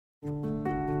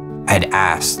I had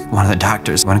asked one of the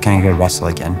doctors, when can I go wrestle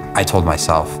again? I told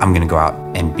myself, I'm gonna go out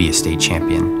and be a state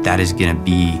champion. That is gonna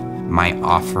be my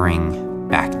offering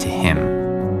back to him.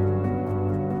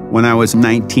 When I was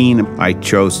 19, I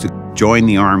chose to join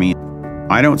the Army.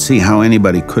 I don't see how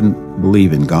anybody couldn't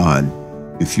believe in God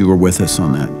if you were with us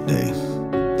on that day.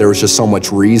 There was just so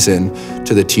much reason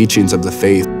to the teachings of the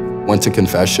faith. Went to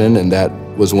confession, and that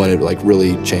was when it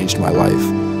really changed my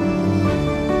life.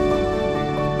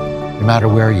 No matter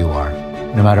where you are,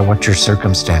 no matter what your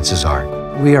circumstances are,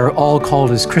 we are all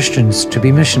called as Christians to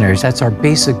be missionaries. That's our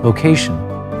basic vocation.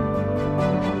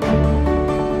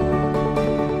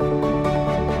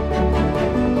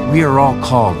 We are all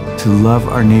called to love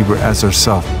our neighbor as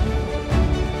ourselves.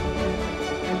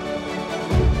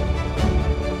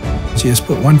 You just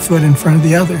put one foot in front of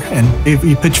the other, and if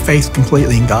you put your faith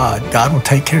completely in God, God will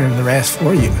take care of the rest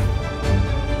for you.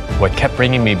 What kept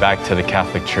bringing me back to the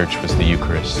Catholic Church was the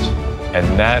Eucharist, and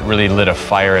that really lit a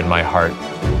fire in my heart.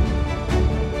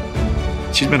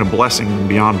 She's been a blessing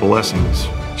beyond blessings.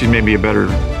 She's made me a better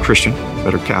Christian, a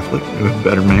better Catholic, a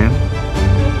better man.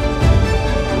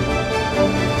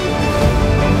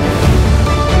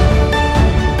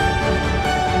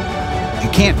 You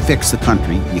can't fix the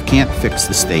country, you can't fix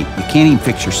the state, you can't even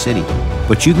fix your city,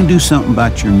 but you can do something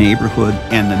about your neighborhood,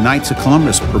 and the Knights of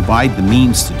Columbus provide the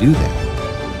means to do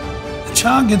that. The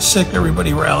child gets sick,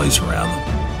 everybody rallies around them.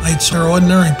 Knights are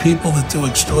ordinary people that do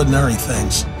extraordinary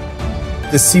things.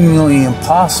 The seemingly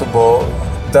impossible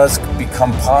does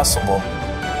become possible.